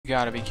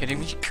gotta be kidding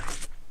me.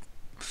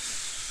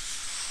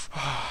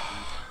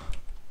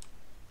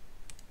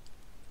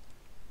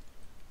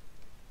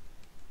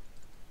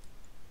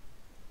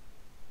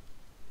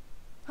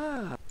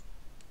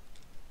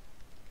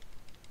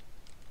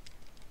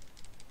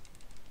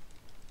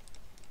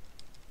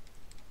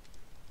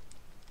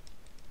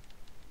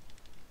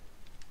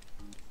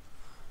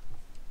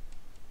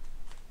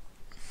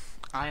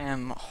 I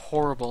am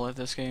horrible at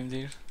this game,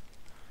 dude.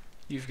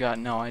 You've got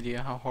no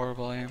idea how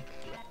horrible I am.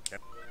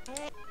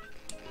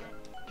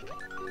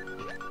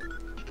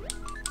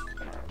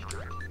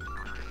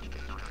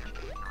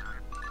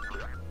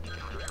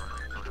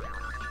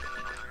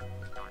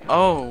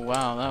 Oh,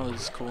 wow, that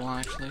was cool,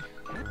 actually.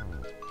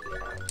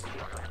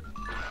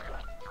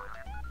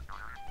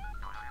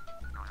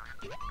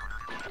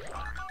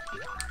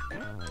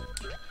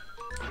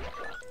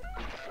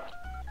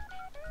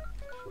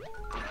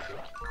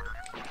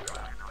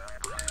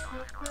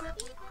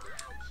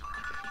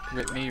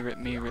 Rip me, rip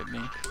me, rip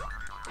me.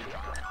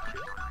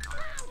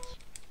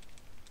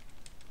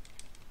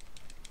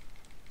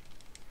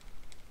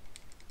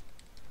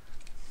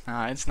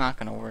 Nah, it's not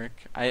gonna work.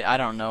 I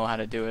don't know how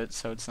to do it,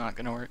 so it's not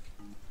gonna work.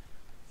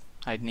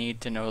 I'd need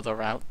to know the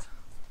route.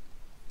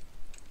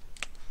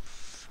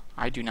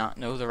 I do not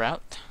know the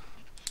route,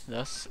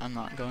 thus I'm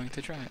not going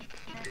to try it.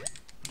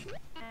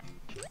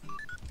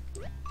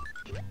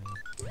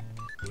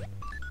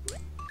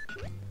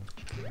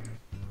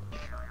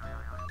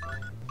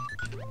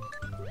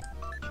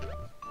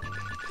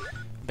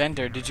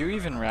 Bender, did you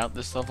even route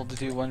this level to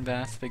do one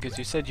bath? Because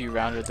you said you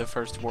routed the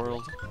first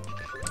world.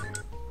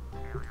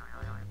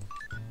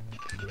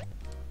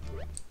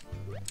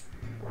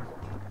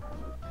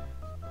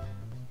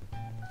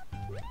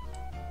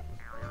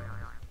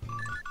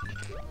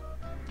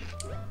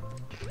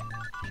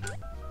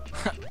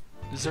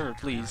 Sir,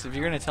 please, if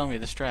you're gonna tell me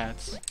the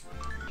strats,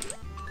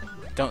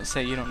 don't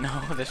say you don't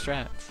know the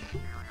strats.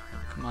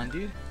 Come on,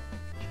 dude.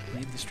 I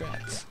need the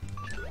strats.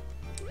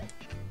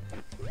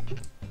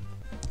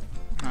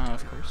 Oh,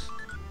 of course.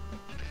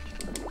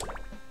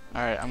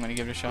 Alright, I'm gonna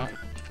give it a shot.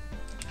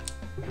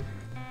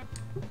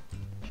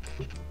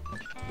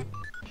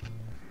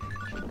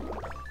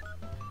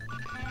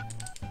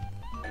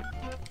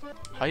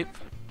 Hype.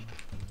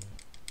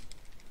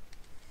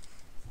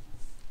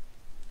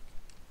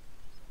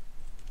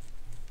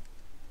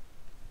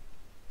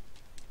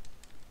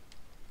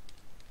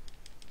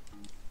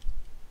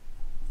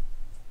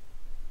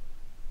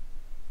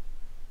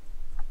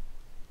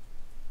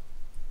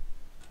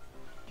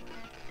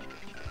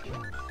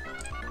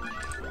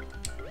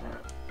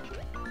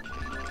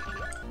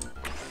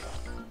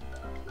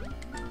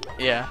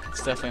 Yeah,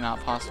 it's definitely not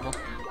possible.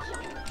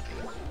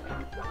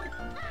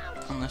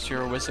 Unless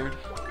you're a wizard.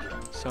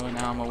 So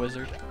now I'm a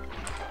wizard.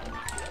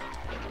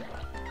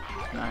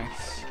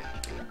 Nice.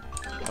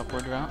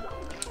 Upward route.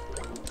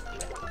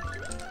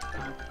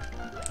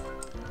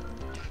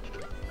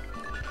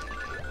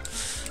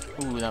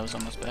 Ooh, that was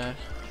almost bad.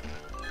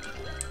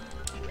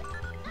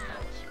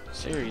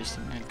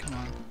 Seriously, man, come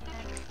on.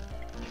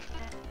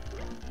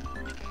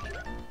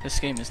 This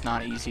game is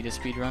not easy to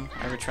speedrun.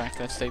 I retract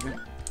that statement.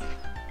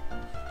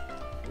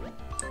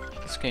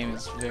 This game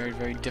is very,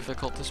 very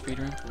difficult to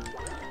speedrun.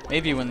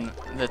 Maybe when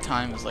the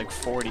time was like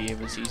 40 it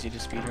was easy to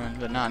speedrun,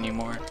 but not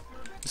anymore.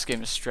 This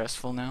game is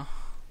stressful now.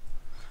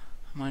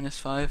 Minus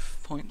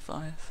 5.5.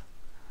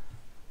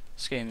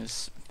 This game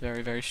is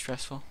very, very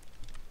stressful.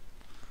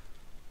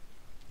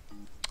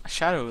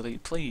 Shadow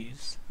Elite,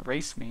 please.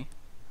 Race me.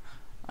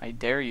 I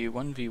dare you,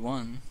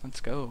 1v1.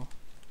 Let's go.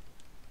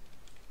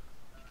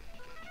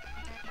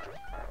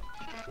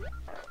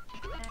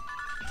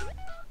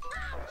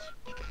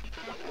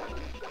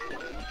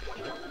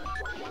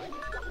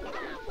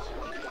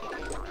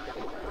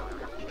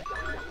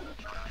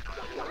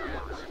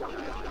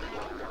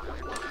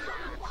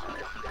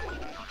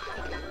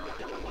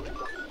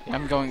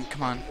 I'm going,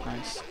 come on,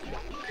 nice.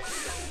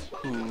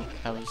 Ooh,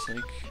 that was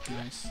like,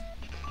 nice.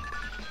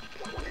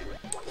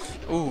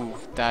 Ooh,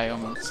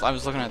 I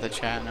was looking at the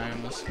chat and I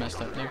almost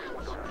messed up there.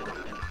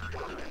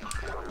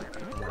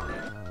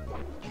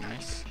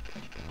 Nice.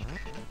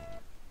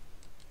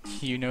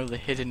 You know the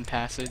hidden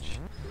passage.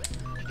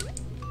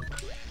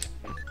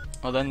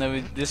 Well then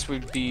this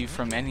would be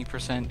from any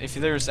percent. If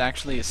there's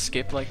actually a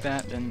skip like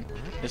that, then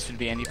this would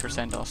be any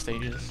percent all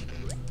stages.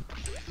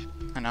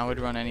 And I would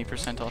run any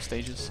percent all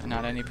stages, and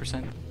not any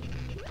percent.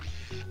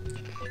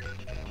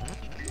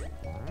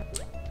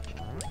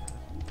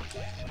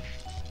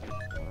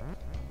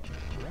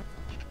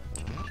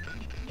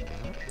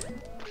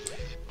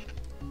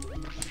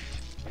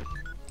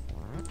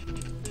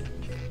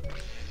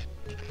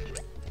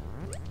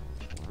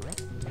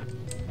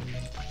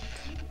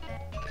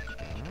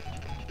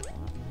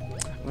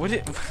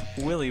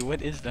 Willie,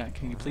 what is that?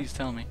 Can you please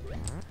tell me?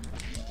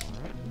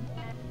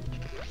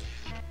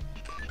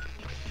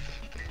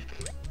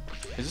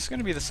 Is this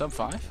gonna be the sub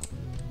 5?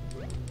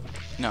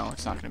 No,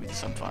 it's not gonna be the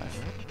sub 5.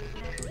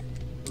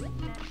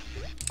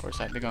 Of course,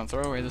 I had to go and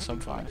throw away the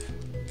sub 5.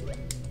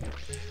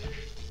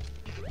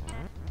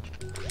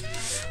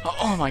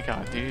 Oh my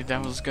god, dude,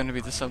 that was gonna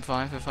be the sub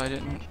 5 if I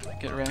didn't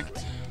get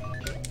wrecked.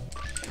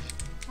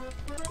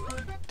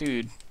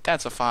 Dude,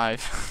 that's a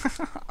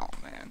 5. Oh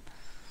man.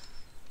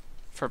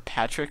 For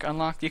Patrick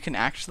unlocked? You can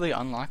actually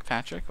unlock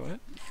Patrick? What?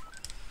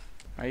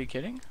 Are you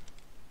kidding?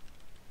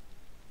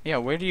 Yeah,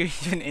 where do you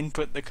even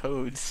input the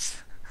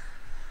codes?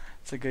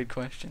 It's a good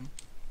question.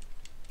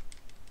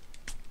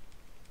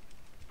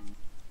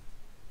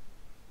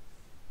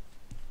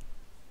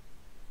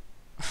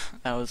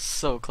 That was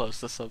so close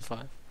to sub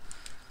 5.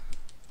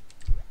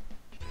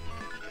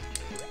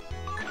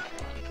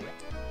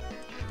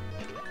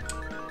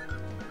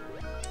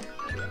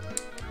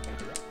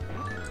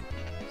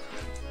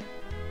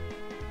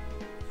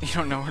 You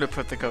don't know where to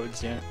put the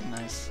codes yet.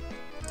 Nice.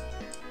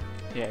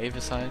 Yeah,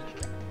 Aviside.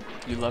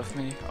 You love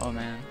me? Oh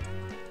man.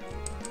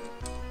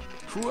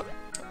 Whew.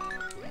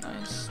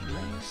 Nice,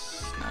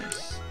 nice,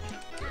 nice.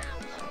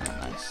 Oh,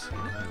 nice.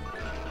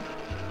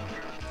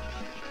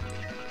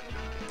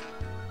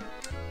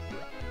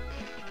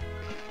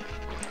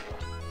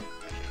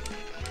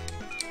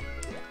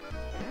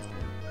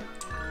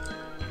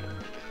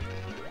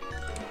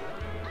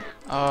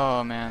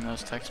 Oh man,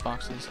 those text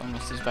boxes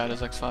almost as bad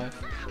as X5.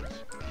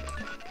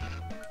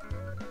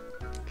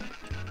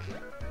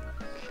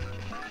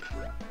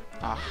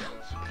 Ah.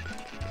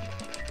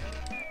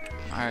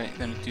 Alright,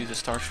 gonna do the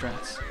star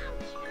strats.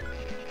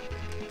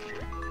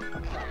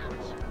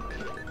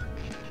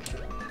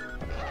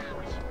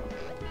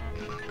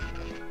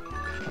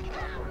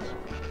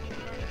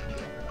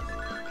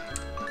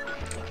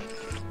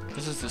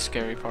 This is the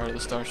scary part of the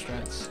star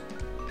strats.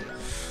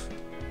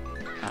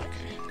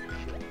 Okay.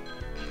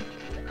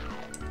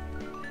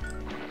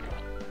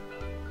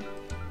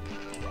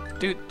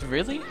 Dude,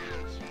 really?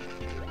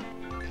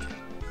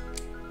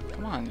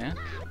 Come on, man.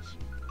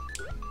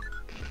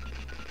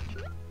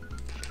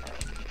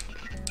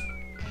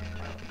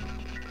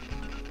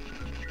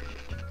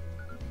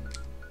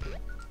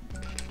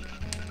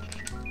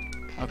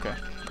 Okay,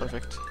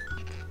 perfect.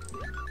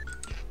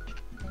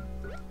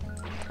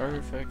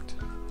 Perfect.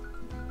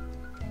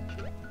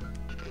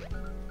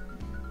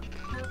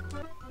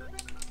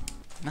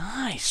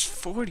 Nice!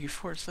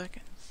 44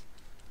 seconds.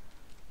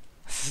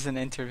 This is an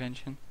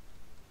intervention.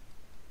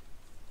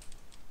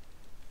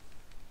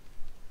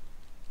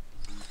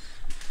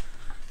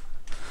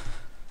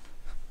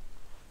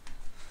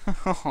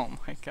 Oh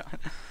my god.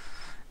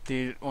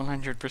 Dude,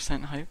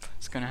 100% hype.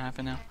 It's gonna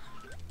happen now.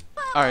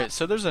 Alright,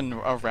 so there's a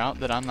route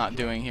that I'm not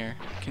doing here.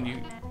 Can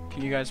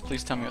you guys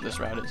please tell me what this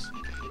route is?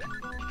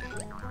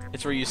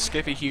 It's where you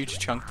skip a huge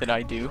chunk that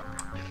I do.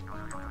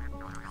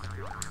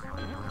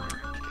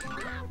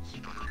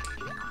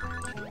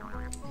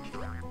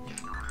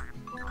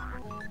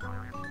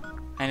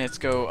 And it's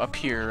go up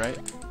here, right?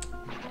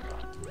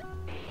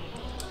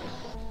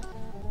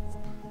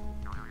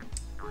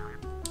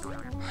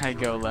 I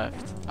go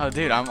left. Oh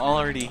dude, I'm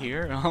already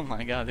here? Oh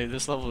my god, dude,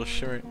 this level is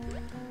short.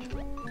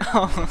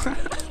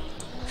 Oh.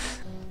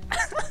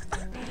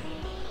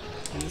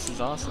 This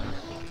is awesome.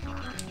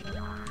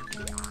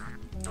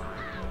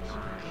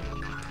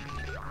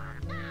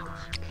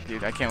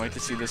 Dude, I can't wait to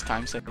see this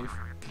time save.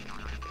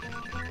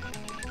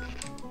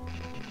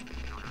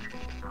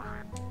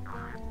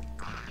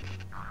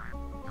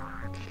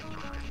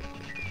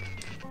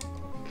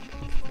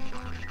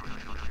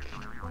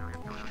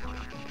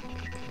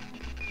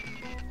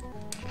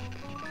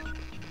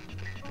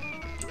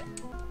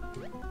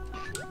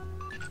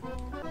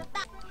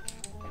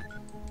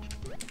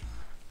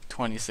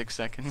 26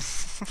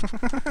 seconds.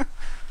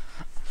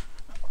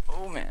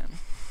 Oh man.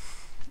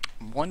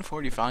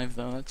 145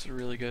 though, that's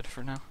really good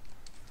for now.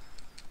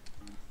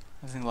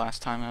 I think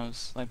last time I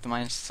was like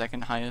my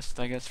second highest,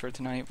 I guess, for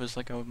tonight was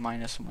like a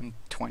minus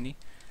 120.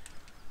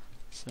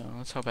 So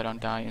let's hope I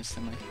don't die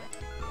instantly.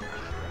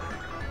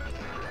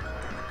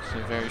 It's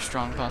a very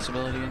strong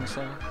possibility in this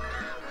level.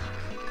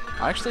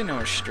 I actually know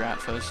a strat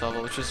for this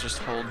level, which is just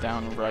hold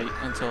down right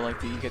until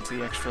like you get to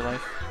the extra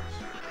life.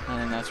 And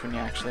then that's when you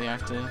actually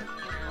have to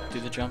do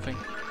the jumping.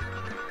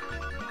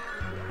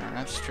 Man,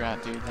 that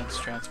strat, dude, that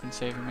strat's been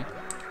saving me.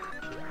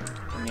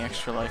 And the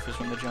extra life is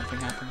when the jumping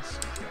happens.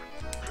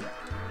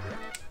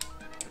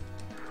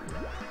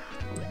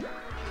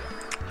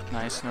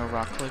 Nice, no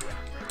rock clip.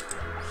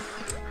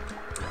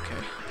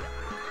 Okay.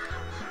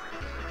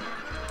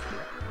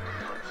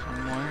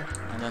 One more,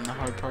 and then the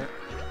hard part.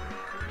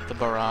 The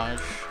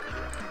barrage.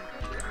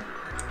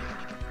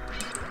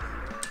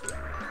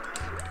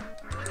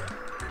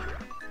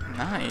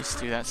 Nice,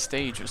 dude, that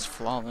stage was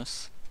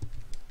flawless.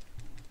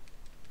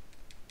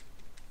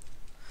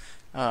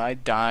 I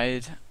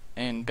died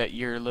and bet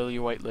your lily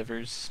white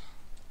livers.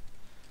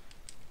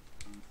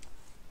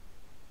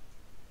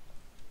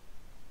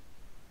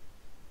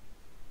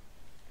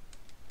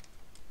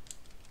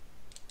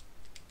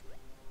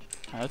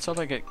 Let's hope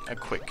I get a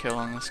quick kill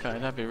on this guy.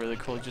 That'd be really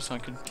cool, just so I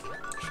could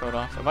show it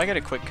off. If I get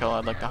a quick kill,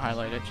 I'd like to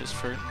highlight it just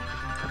for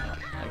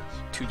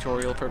like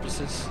tutorial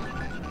purposes.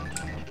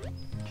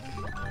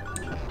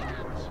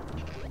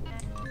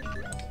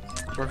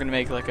 We're gonna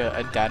make like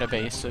a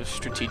database of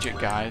strategic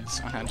guides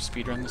on how to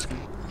speedrun this game.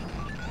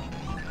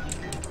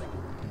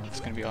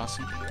 gonna be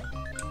awesome.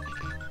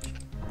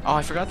 Oh,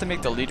 I forgot to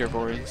make the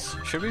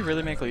leaderboards. Should we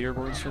really make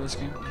leaderboards for this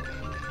game?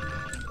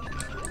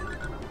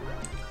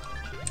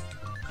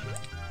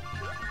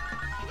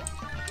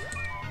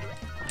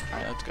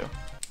 Alright, let's go.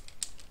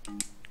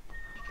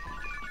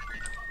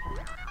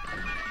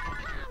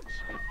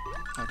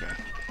 Okay.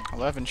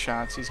 11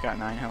 shots, he's got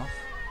 9 health.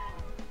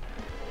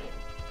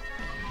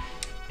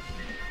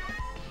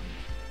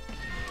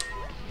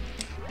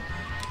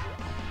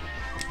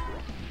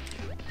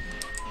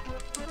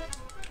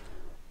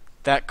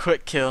 That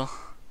quick kill.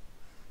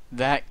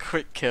 That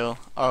quick kill.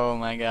 Oh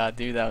my god,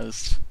 dude, that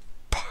was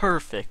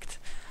perfect.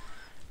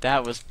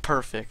 That was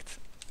perfect.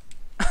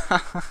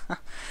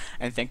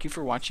 And thank you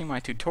for watching my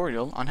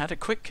tutorial on how to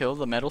quick kill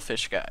the metal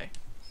fish guy.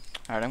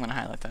 Alright, I'm gonna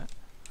highlight that.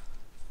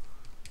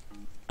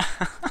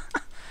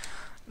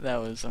 That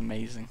was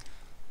amazing.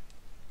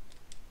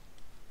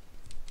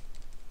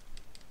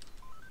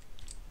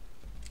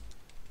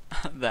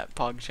 That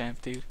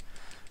PogChamp, dude.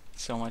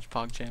 So much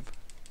PogChamp.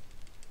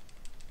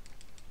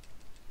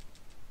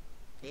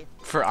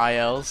 For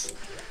ILs.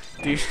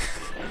 Dude.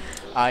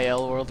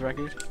 IL world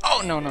record.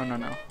 Oh, no, no, no,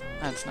 no.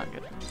 That's not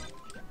good.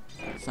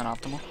 It's not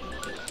optimal.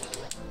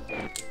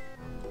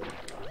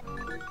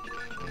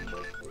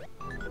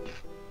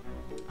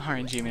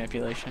 RNG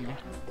manipulation.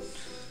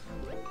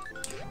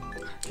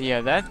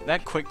 Yeah,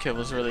 that quick kill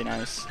was really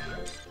nice.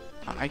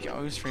 I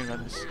always forget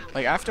about this.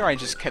 Like, after I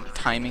just kept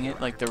timing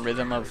it, like the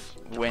rhythm of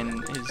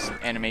when his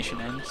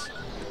animation ends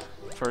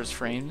for his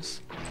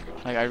frames,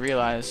 like I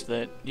realized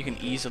that you can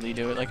easily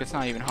do it. Like, it's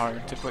not even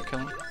hard to quick kill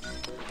him.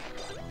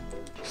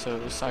 So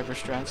the cyber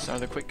strats are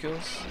the quick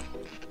kills.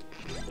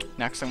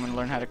 Next, I'm gonna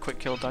learn how to quick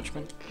kill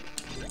Dutchman.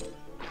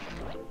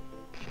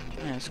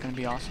 Yeah, it's gonna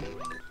be awesome.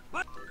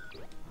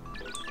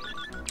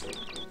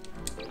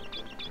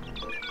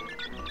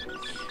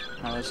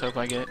 Now let's hope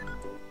I get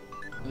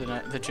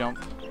the jump.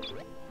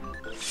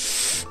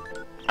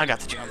 I got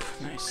the jump.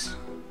 Nice.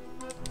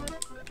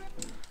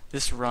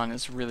 This run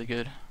is really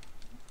good.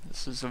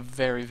 This is a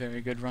very,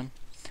 very good run.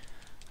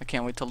 I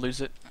can't wait to lose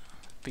it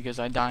because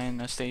I die in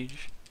a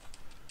stage.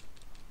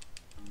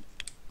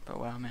 But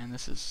wow, man,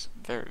 this is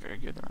very, very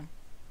good run.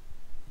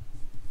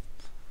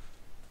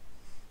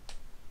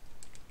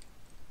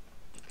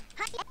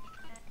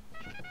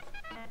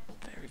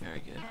 Very,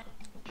 very good.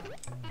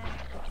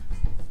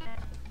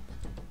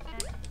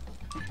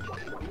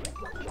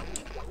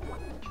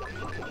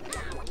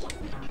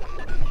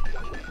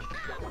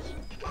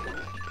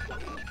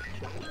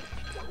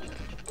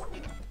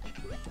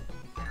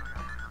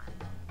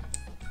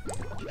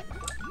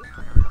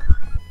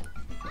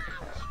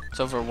 It's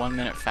over 1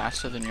 minute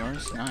faster than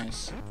yours.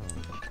 Nice.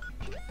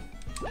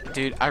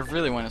 Dude, I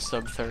really want to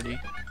sub 30.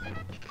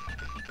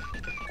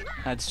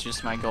 That's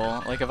just my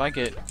goal. Like, if I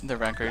get the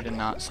record and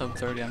not sub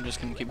 30, I'm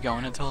just gonna keep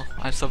going until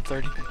I sub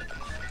 30.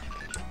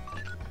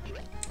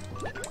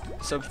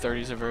 Sub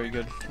 30 is a very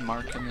good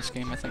mark in this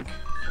game, I think.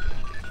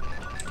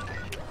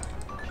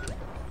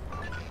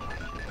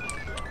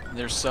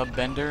 There's sub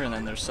bender and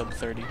then there's sub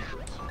 30.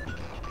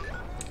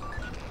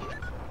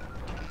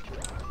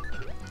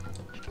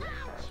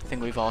 I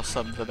think we've all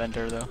subbed the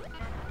bender though,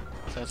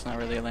 so that's not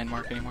really a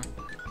landmark anymore.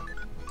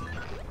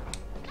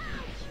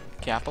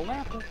 Capple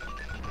apple.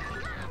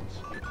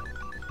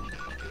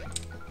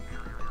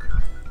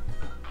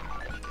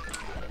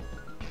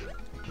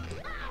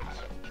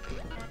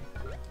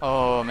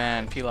 Oh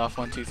man, peel off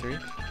 1, 2, 3.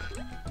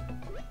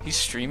 He's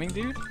streaming,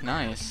 dude?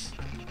 Nice.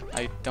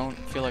 I don't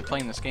feel like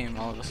playing this game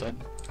all of a sudden.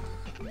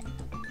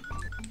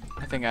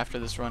 I think after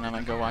this run I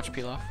might go watch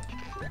peel off.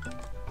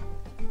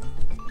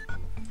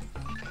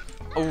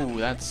 Oh,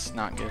 that's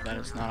not good. That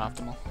is not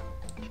optimal.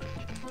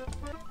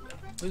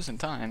 Losing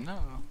time, no.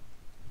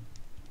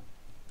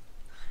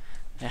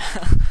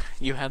 Yeah,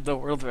 you had the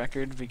world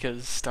record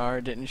because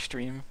Star didn't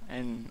stream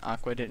and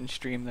Aqua didn't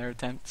stream their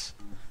attempts.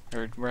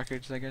 Or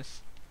records, I guess.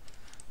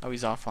 Oh,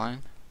 he's offline.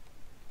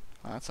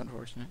 Oh, that's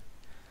unfortunate.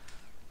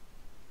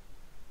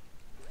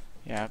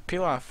 Yeah,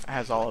 peel off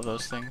has all of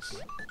those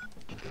things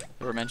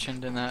that were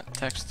mentioned in that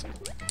text.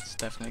 It's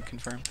definitely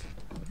confirmed.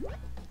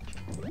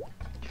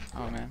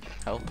 Oh man,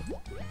 help.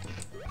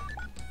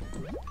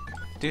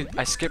 Dude,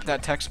 I skipped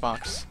that text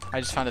box.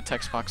 I just found a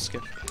text box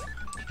skip.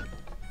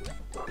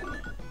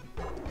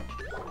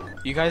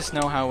 You guys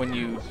know how when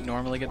you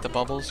normally get the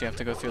bubbles, you have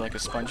to go through like a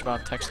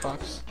SpongeBob text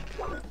box?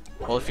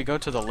 Well, if you go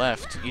to the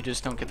left, you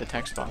just don't get the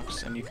text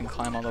box, and you can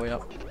climb all the way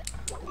up.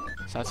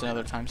 So that's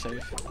another time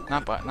save.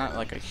 Not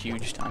like a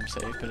huge time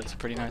save, but it's a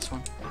pretty nice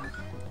one.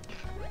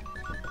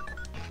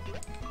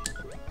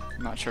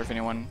 I'm not sure if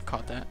anyone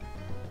caught that.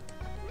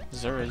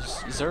 Zur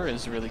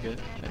is really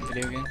good at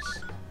video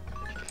games.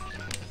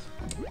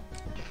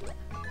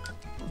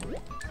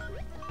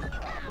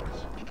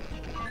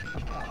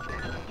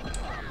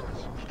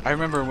 I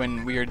remember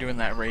when we were doing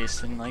that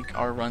race and like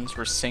our runs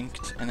were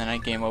synced and then I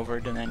game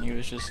overed and then he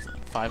was just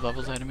 5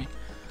 levels ahead of me.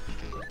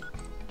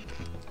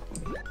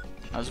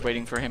 I was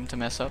waiting for him to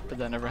mess up, but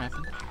that never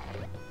happened.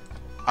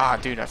 Ah,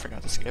 dude, I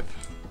forgot to skip.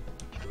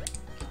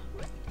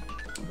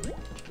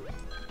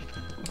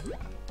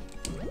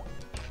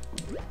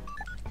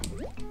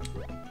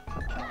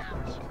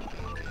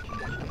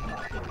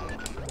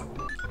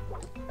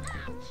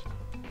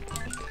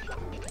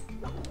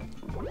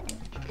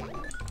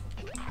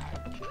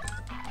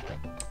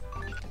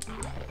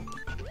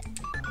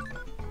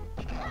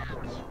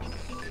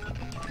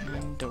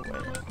 the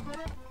whale.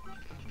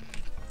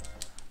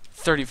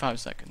 35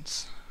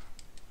 seconds.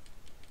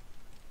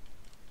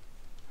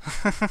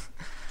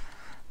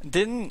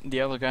 Didn't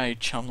the other guy,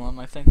 Chumlum,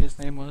 I think his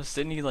name was,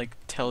 didn't he like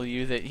tell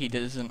you that he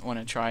doesn't want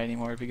to try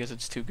anymore because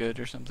it's too good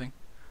or something?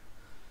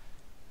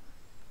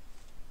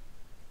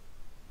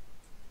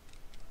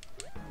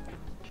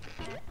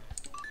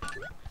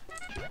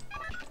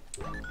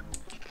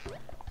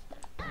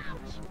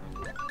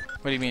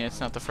 What do you mean it's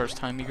not the first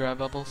time you grab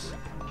bubbles?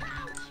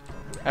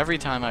 Every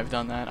time I've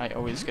done that, I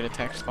always get a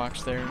text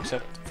box there,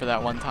 except for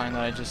that one time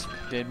that I just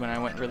did when I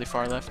went really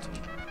far left.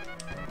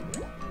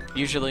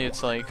 Usually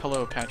it's like,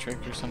 hello Patrick,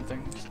 or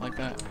something like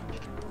that.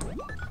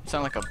 It's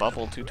not like a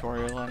bubble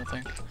tutorial, I don't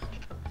think.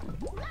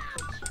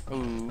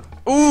 Ooh.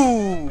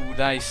 Ooh!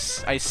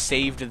 Nice. I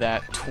saved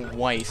that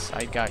twice.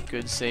 I got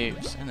good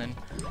saves, and then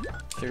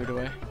threw it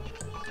away.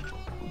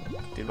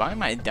 Dude, why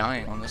am I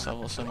dying on this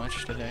level so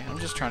much today? I'm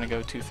just trying to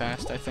go too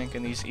fast, I think,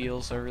 and these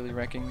eels are really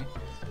wrecking me.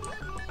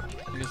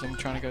 Because I'm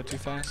trying to go too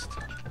fast.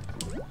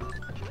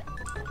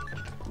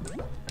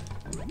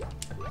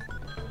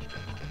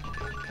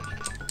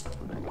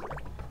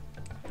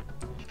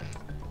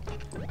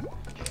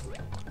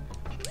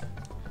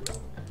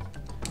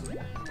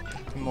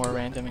 More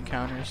random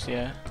encounters,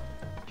 yeah.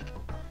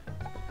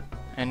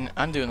 And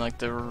I'm doing like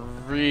the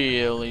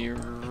really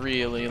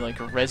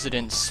like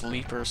resident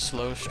sleeper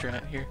slow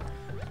strat here.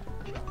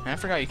 And I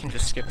forgot you can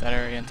just skip that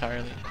area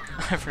entirely.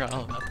 I forgot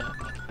all about that.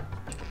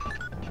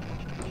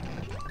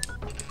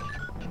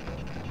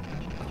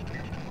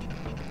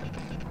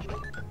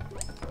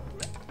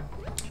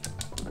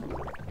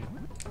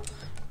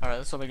 Alright,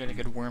 let's hope I get a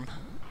good worm.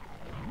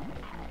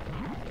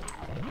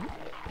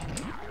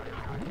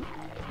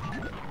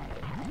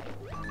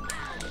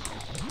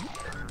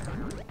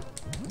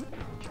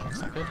 That's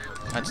not good.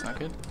 That's not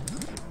good.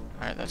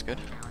 Alright, that's good.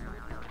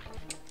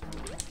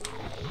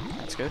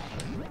 That's good.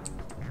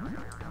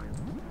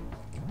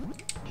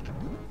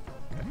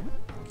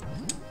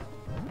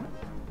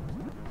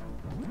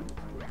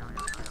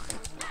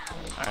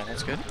 Alright,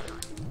 that's good.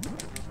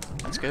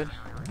 That's good.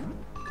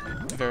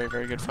 Very,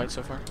 very good fight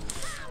so far.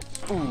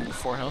 Ooh,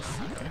 4 health.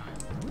 Okay.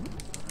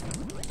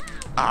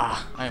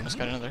 Ah, I almost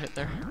got another hit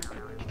there.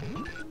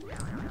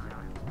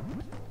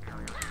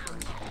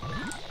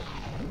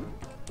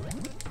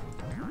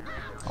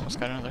 Almost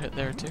got another hit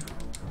there too.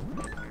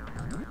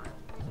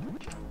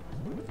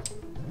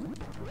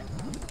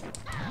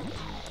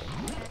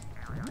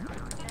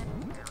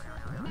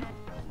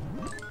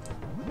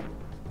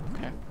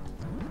 Okay.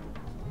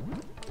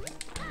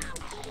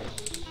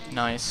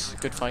 Nice,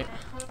 good fight.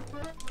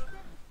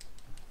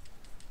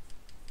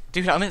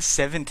 Dude, I'm at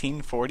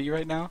 1740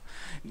 right now.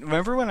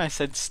 Remember when I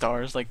said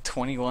stars like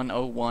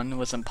 2101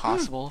 was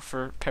impossible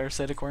for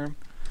parasitic worm?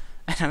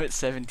 And I'm at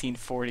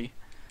 1740.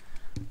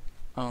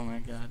 Oh my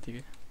god,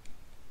 dude.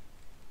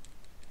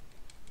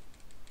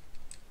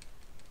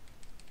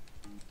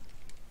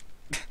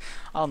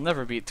 I'll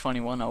never beat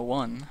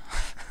 2101.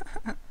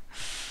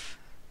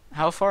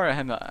 How far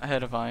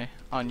ahead of I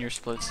on your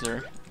splits,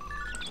 sir?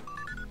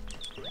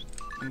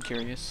 I'm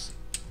curious.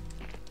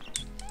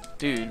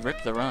 Dude,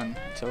 rip the run.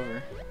 It's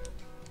over.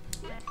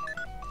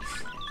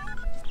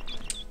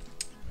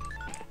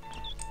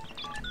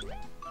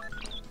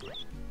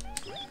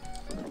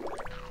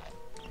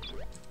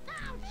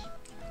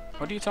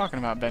 What are you talking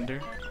about, Bender?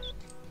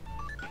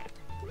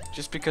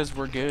 Just because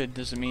we're good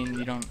doesn't mean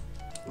you don't...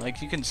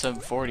 Like, you can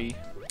sub 40.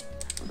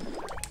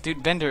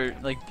 Dude, Bender,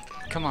 like,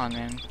 come on,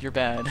 man. You're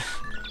bad.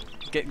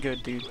 Get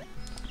good, dude.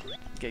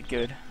 Get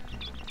good.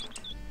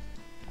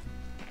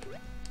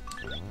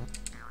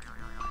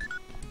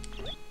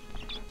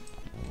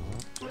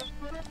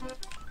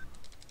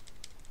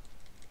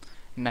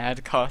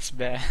 Mad cost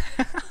bad.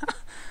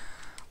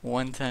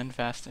 110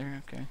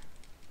 faster, okay.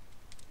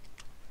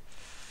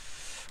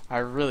 I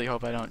really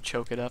hope I don't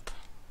choke it up.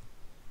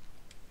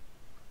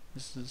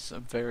 This is a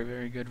very,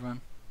 very good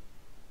run.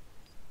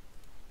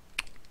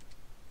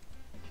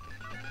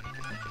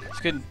 This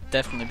could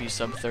definitely be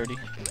sub 30.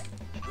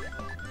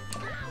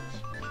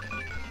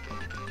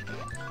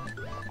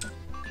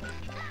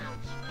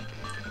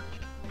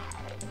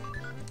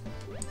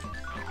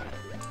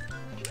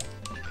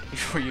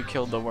 Before you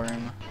killed the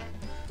worm.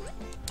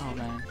 Oh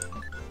man,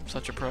 I'm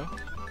such a pro.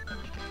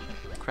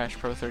 Crash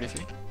Pro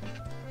 33.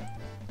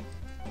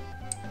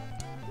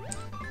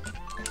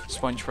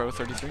 Sponge Pro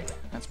 33,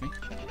 that's me.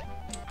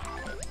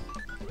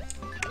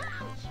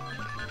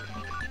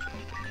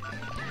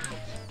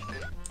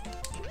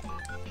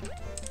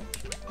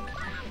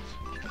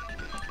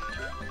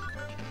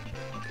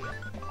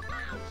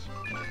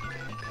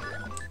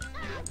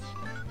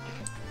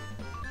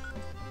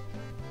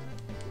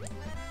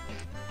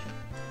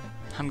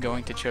 I'm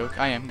going to choke.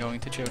 I am going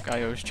to choke.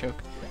 I always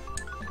choke.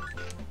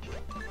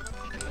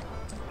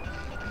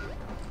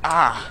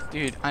 Ah!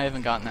 Dude, I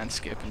haven't gotten that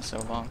skip in so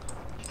long.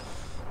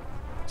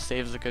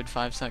 Saves a good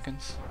 5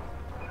 seconds.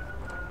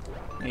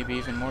 Maybe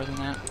even more than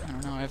that. I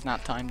don't know. I have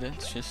not timed it.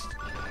 It's just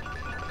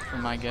for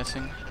my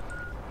guessing.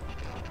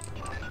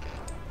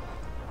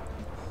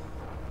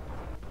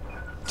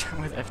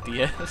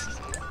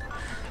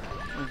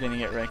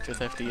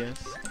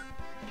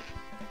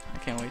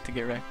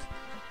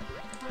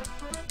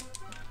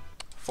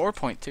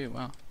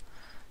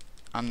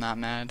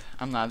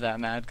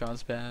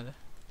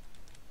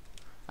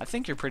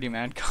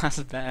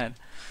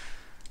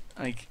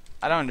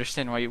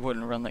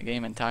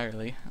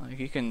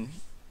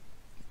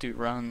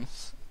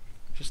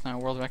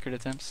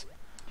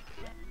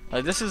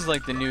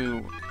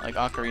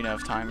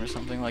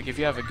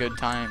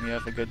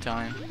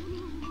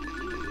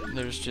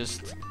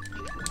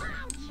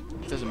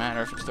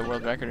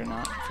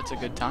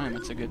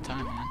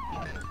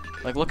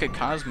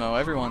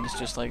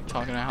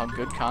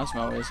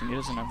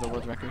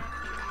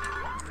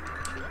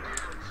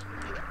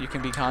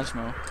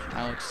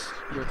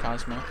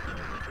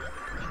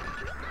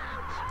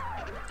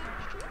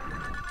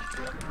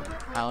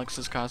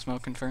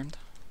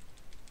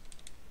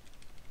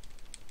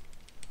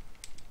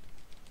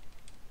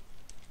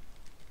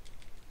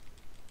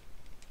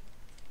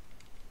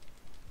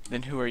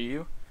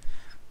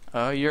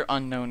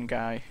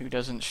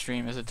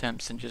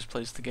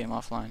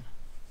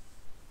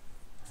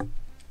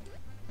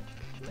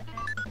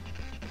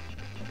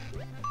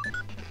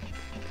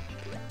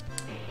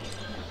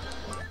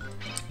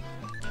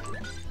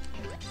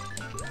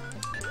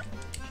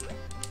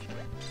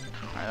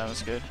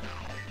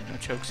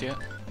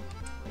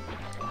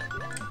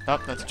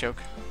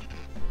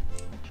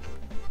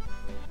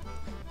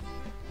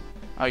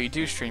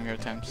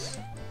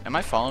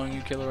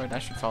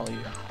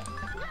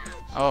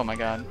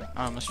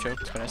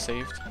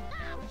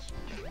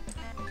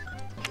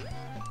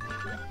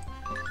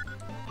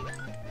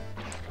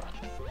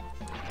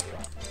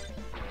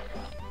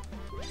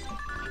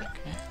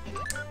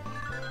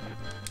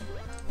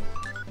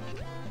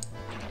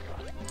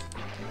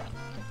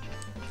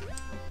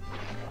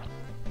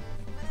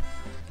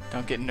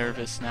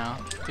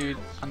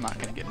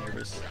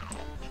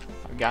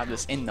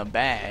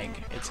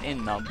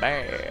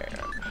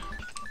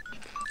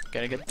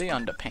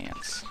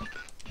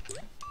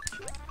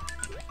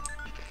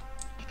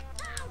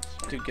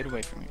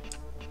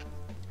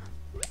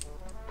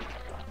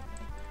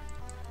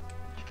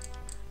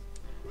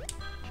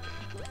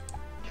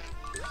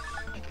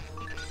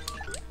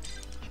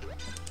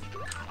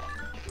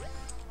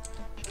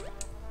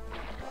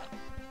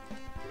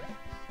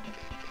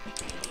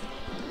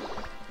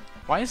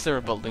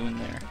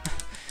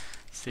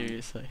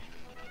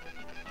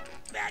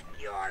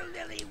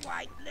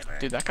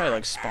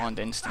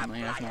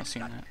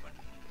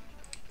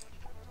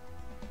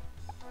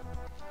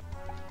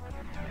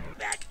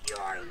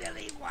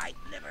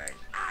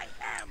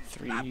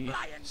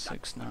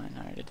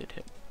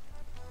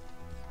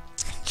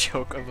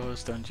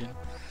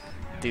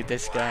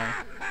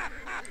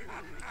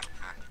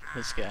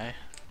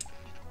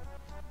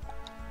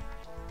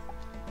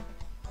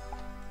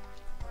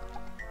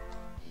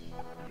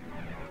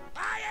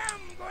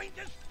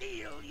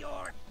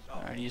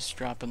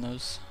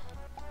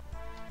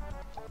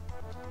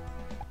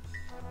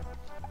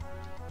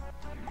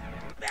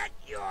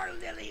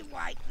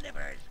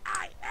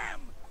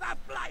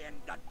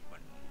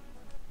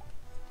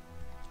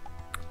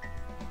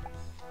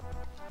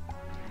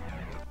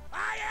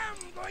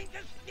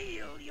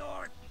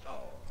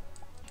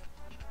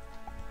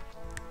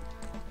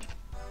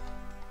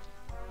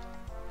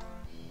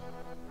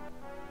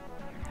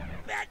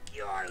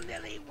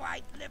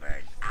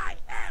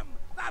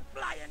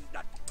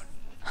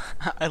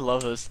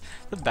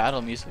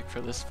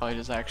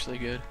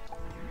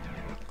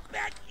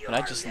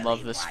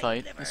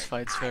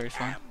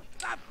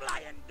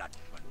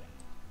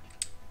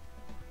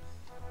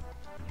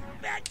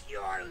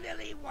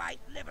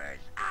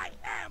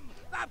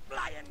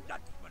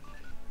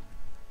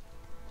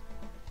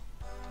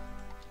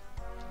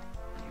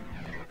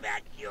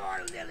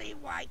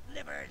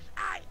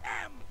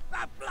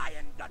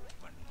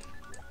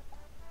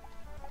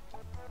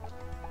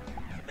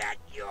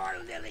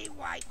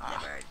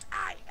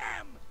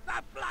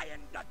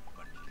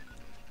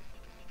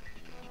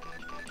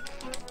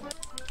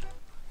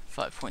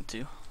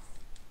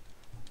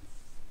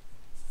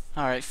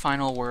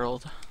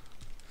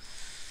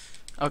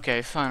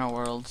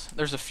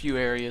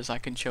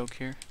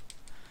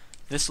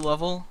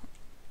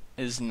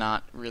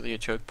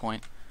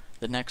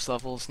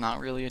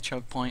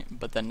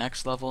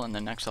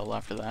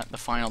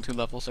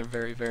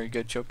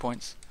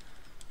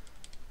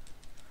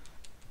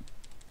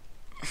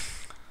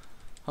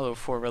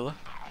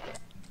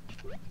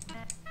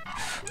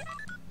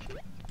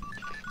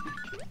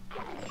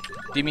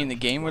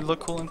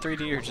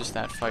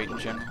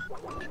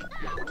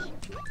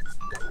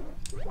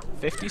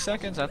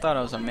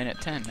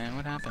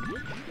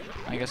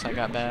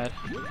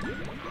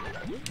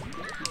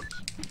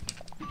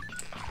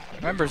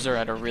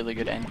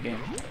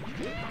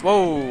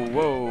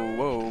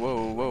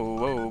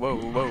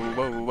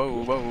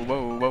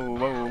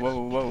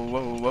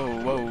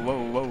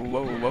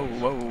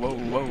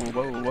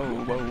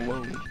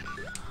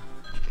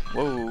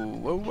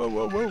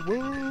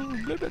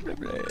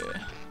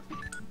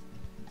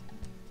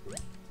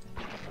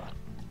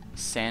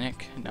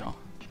 Sanic? No.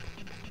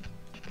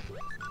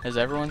 Has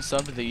everyone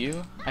subbed the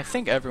U? I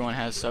think everyone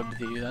has subbed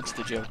the U. That's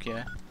the joke,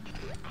 yeah.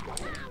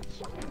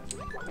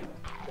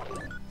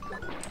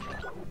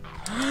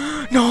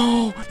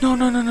 No! No,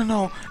 no, no, no,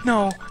 no!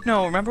 No!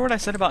 No! Remember what I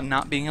said about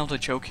not being able to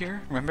choke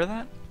here? Remember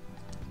that?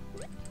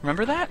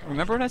 Remember that?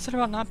 Remember what I said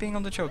about not being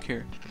able to choke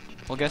here?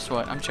 Well, guess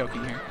what? I'm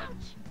choking here.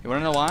 You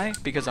wanna know why?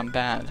 Because I'm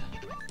bad.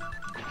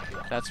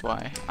 That's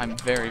why. I'm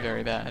very,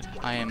 very bad.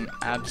 I am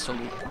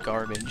absolute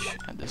garbage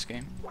at this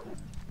game.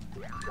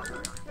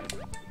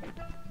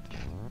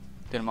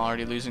 Dude, I'm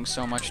already losing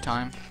so much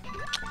time.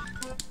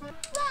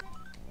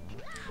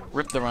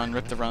 Rip the run,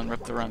 rip the run,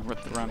 rip the run,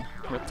 rip the run,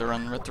 rip the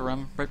run, rip the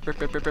run, rip,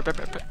 rip, rip, rip, rip, rip,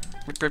 rip,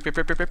 rip, rip,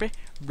 rip, rip, rip.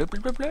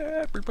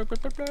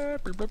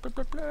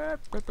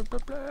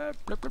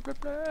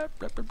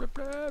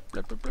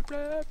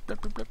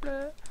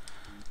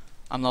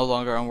 I'm no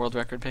longer on world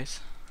record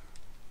pace.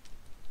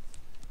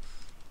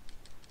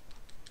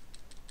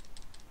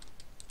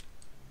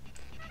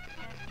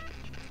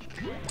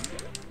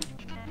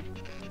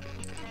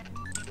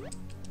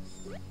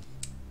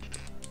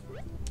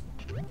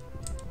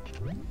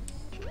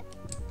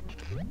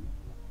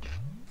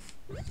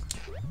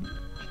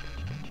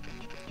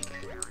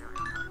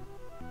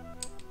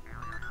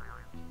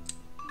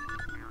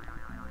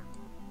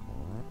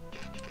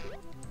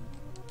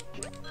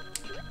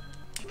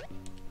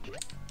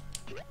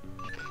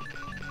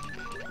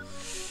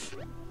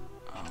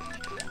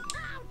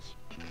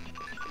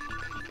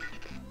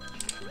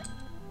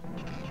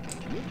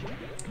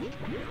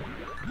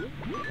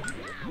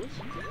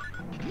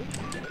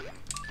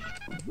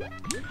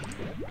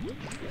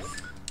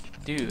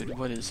 Dude,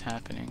 what is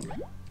happening?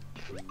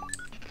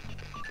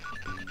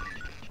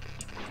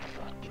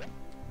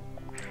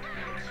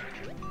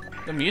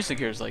 The music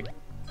here is like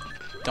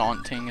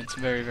daunting. It's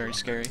very, very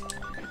scary.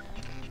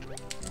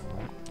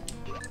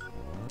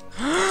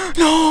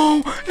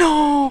 No!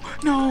 No!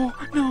 No!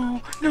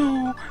 No!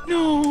 No!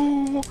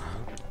 No!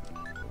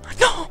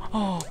 No!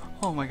 Oh!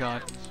 Oh my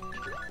god.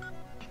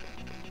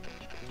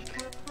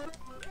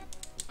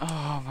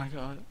 Oh my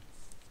god.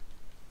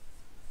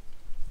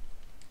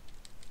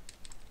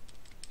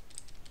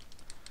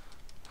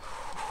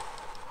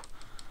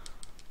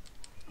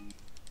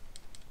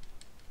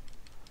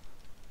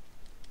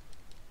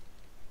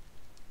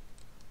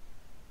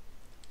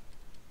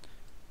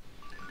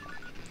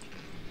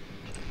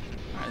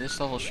 This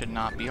level should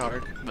not be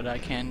hard, but I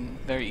can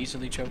very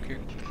easily choke here.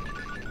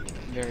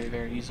 Very,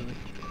 very easily.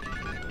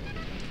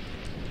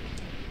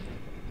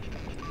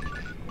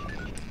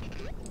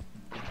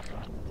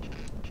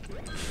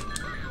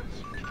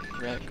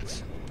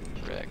 Wrecked,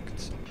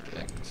 wrecked,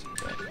 wrecked,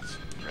 wrecked,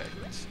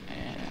 wrecked,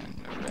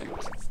 and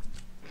wrecked.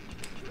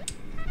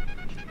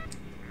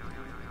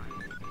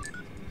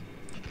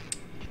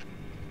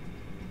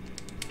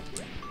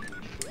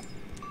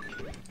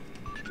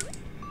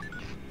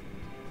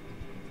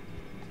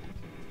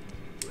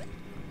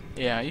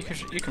 Yeah, you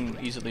can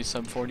easily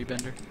sub 40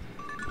 Bender.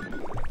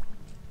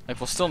 Like,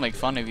 we'll still make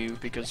fun of you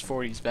because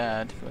 40's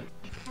bad, but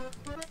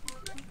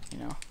you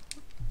know.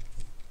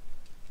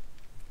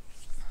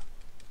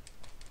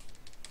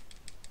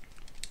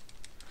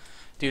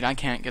 Dude, I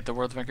can't get the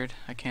world record.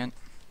 I can't.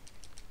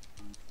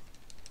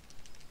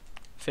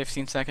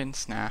 15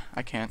 seconds? Nah,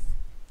 I can't.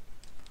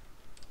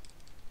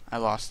 I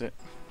lost it.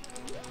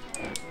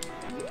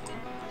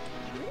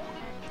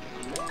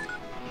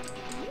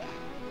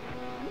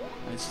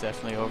 It's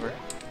definitely over.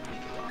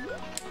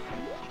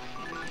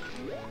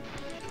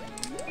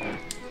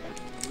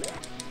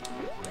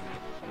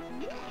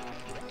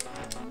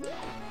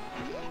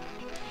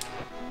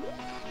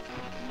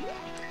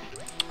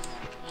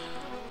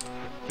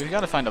 We've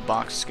got to find a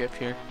box skip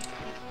here.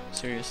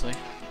 Seriously.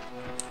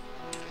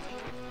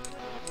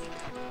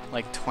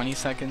 Like 20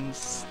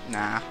 seconds?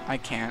 Nah, I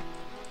can't.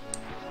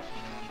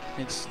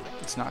 It's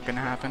not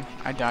gonna happen.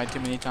 I died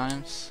too many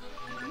times.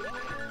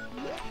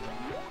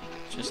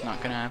 Just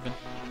not gonna happen.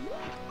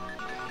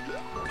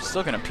 I'm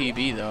still gonna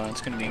PB though, and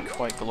it's gonna be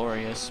quite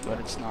glorious, but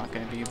it's not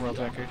gonna be world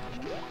record.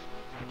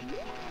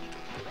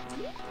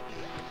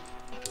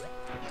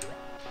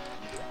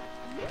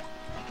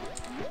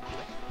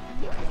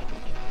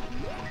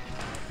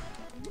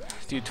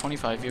 Dude,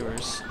 25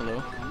 viewers.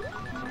 Hello?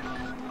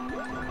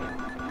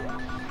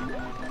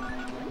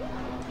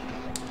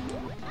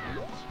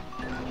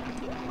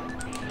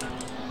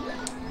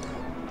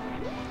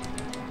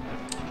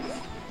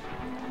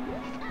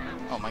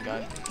 Oh my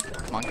god.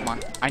 Come on, come on.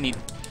 I need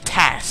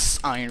TAS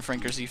Iron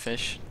Franker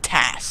Z-Fish.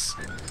 TAS.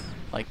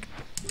 Like,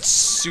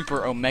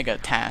 super omega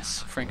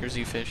TAS Franker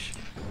Z-Fish.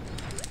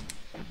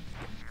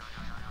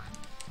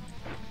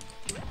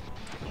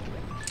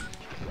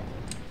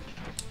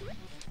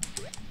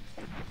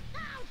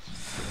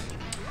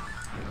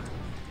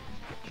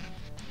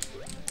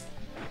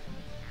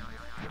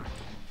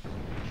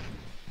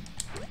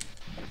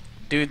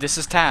 Dude, this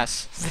is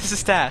TAS. This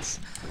is TAS.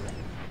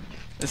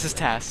 This is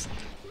TAS.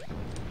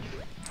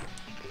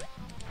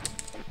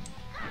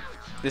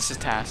 This is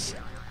TAS.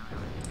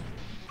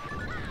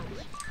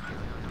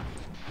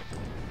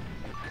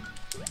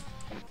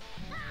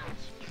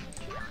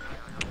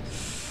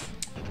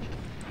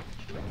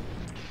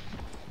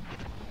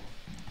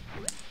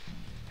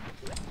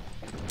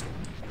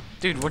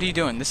 Dude, what are you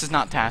doing? This is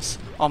not TAS.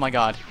 Oh my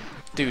god.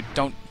 Dude,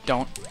 don't.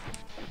 Come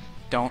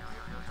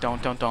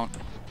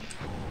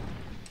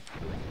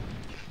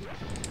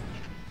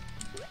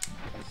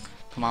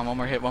on, one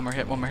more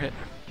hit.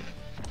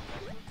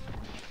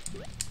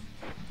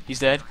 He's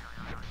dead.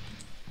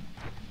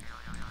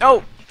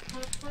 Oh!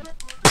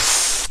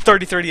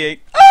 30-38.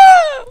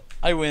 Ah!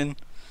 I win.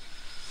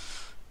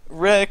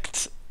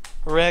 Wrecked.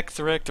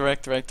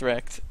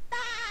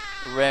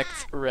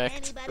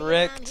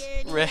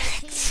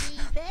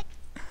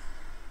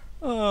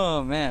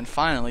 Oh man,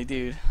 finally,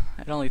 dude.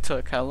 It only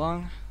took how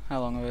long?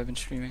 How long have I been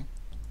streaming?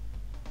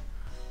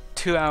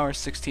 2 hours,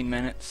 16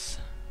 minutes.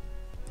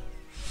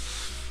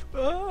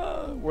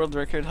 World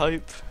record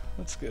hype.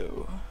 Let's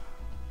go.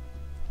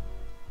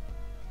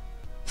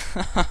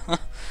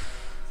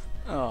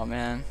 Oh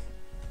man.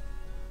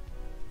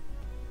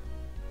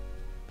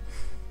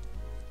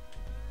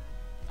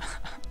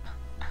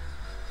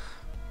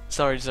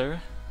 Sorry,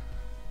 sir.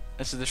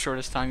 This is the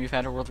shortest time you've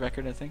had a world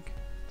record, I think.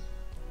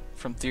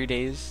 From 3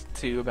 days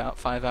to about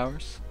 5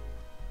 hours.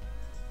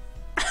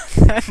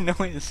 That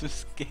noise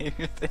was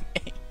scarier than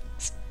 8.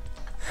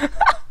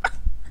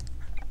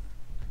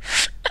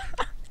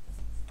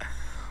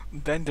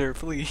 Bender,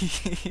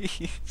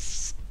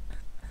 please.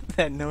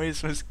 That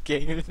noise was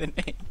gayer than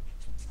 8.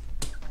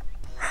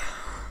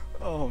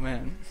 Oh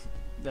man,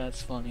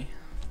 that's funny.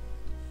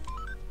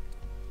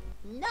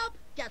 Nope,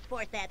 just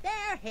force that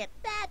there, hit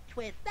that,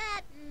 twist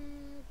that,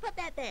 put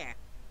that there.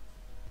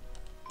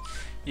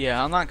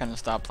 Yeah, I'm not gonna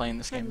stop playing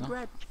this game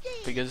though,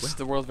 because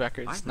the world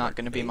record's not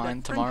gonna be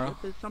mine tomorrow.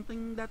 Is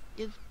something that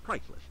is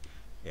priceless.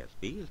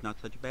 SB is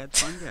not such a bad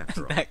sponge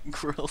after all. That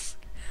grill.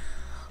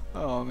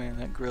 Oh man,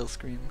 that grill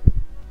scream.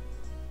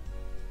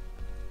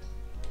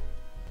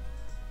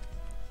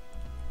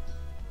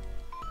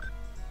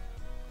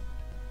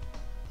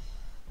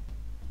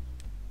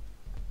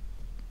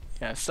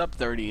 Yeah, sub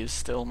 30 is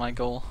still my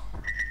goal.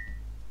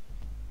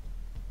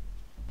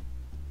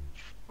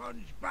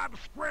 SpongeBob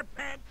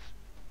SquarePants.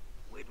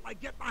 Wait till I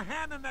get my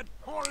hand in that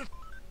porous.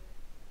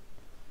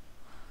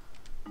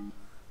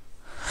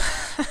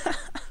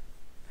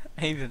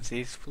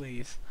 Agencies,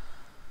 please.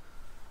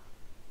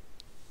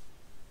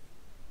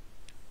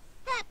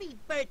 Happy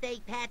birthday,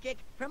 Patrick,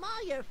 from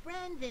all your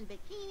friends in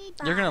Bikini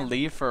Bottom. You're gonna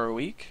leave for a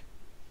week?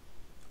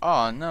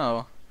 Oh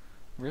no.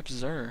 Rip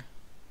Zer.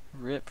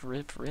 Rip.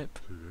 Today's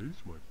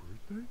my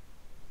birthday?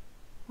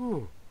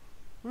 Oh,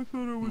 I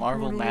thought I was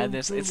Marble going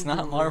Madness. around It's town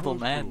not with Marble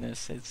my high school.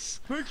 Madness. It's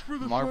Thanks for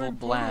the Marble signed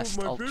Blast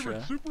photo of my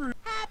Ultra. favorite super.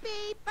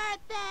 Happy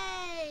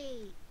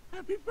birthday!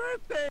 Happy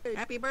birthday!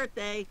 Happy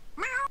birthday!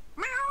 Meow,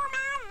 meow,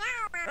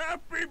 meow, meow.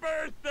 Happy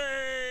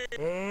birthday!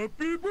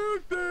 Happy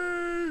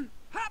birthday!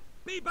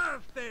 Happy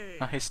birthday!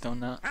 Oh, hey, Stone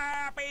Nut.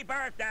 Happy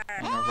birthday!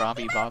 And a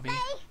Robbie Bobby.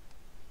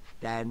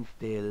 Stand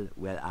still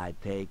while I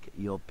take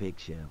your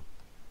picture.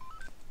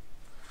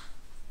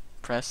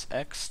 Press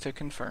X to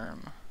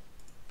confirm.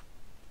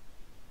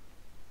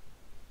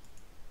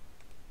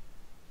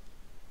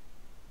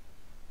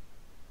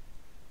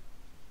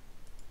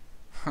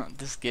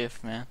 This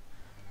GIF, man.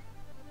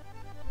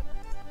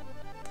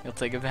 You'll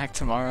take it back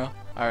tomorrow?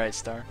 Alright,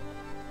 Star.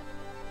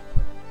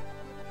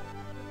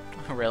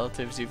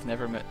 Relatives you've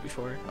never met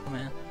before? Oh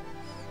man.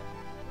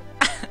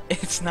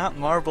 It's not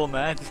Marble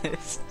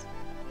Madness.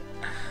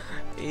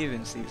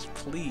 Agencies,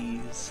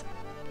 please.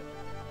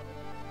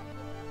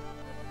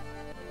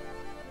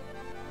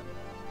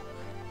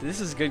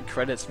 This is good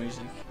credits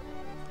music.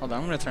 Hold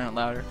on, I'm gonna turn it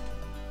louder.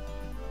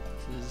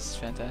 This is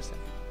fantastic.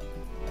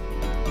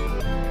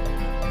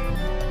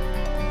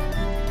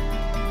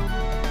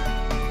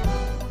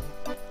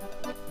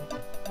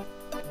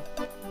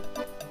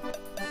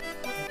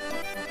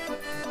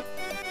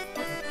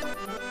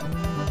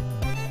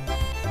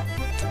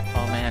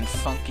 Oh man,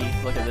 funky.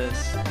 Look at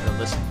this. Or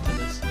listen to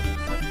this.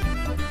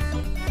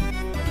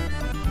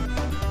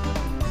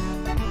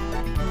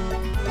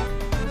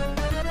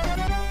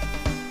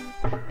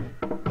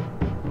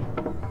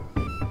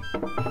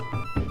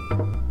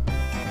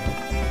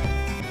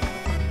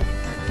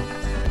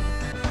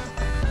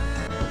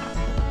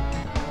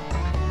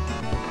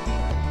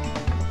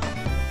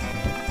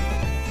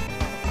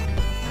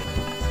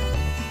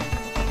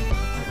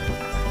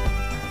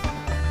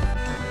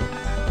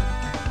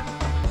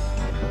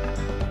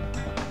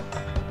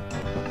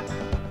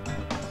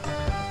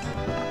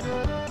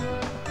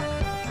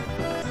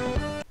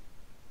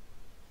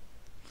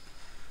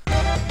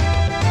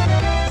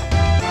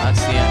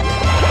 That's the end.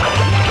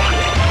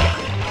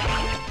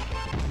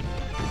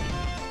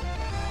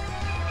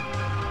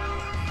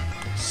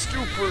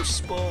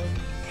 SuperSponge.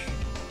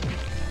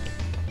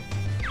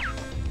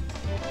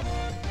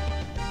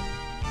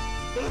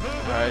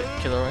 Alright,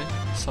 Killer Ray.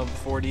 Sub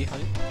 40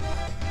 hype.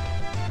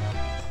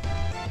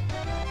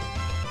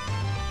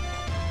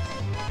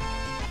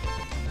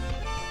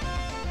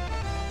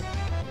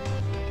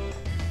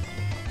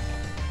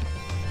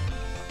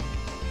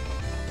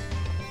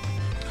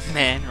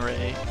 Man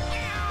Ray.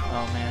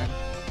 Oh man.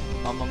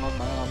 Mama mama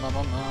mama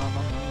mama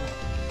mama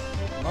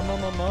mama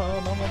mama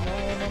mama mama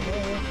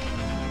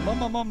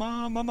mama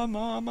mama mama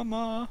mama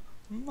mama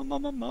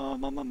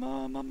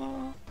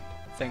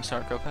Thanks,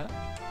 Arcopat.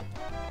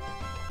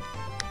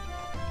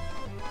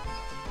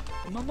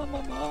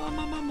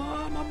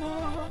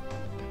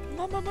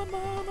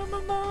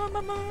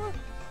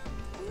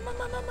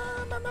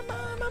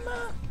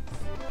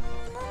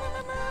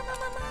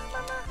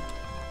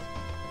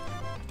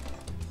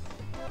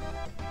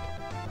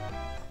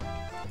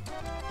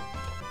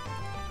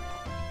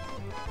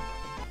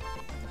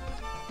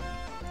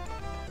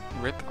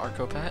 Rip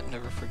Arcopat,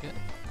 never forget.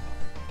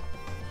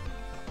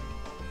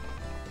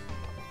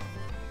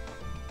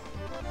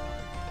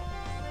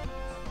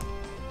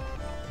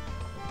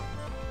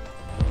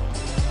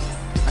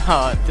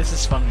 Oh, this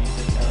is fun when you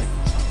did that.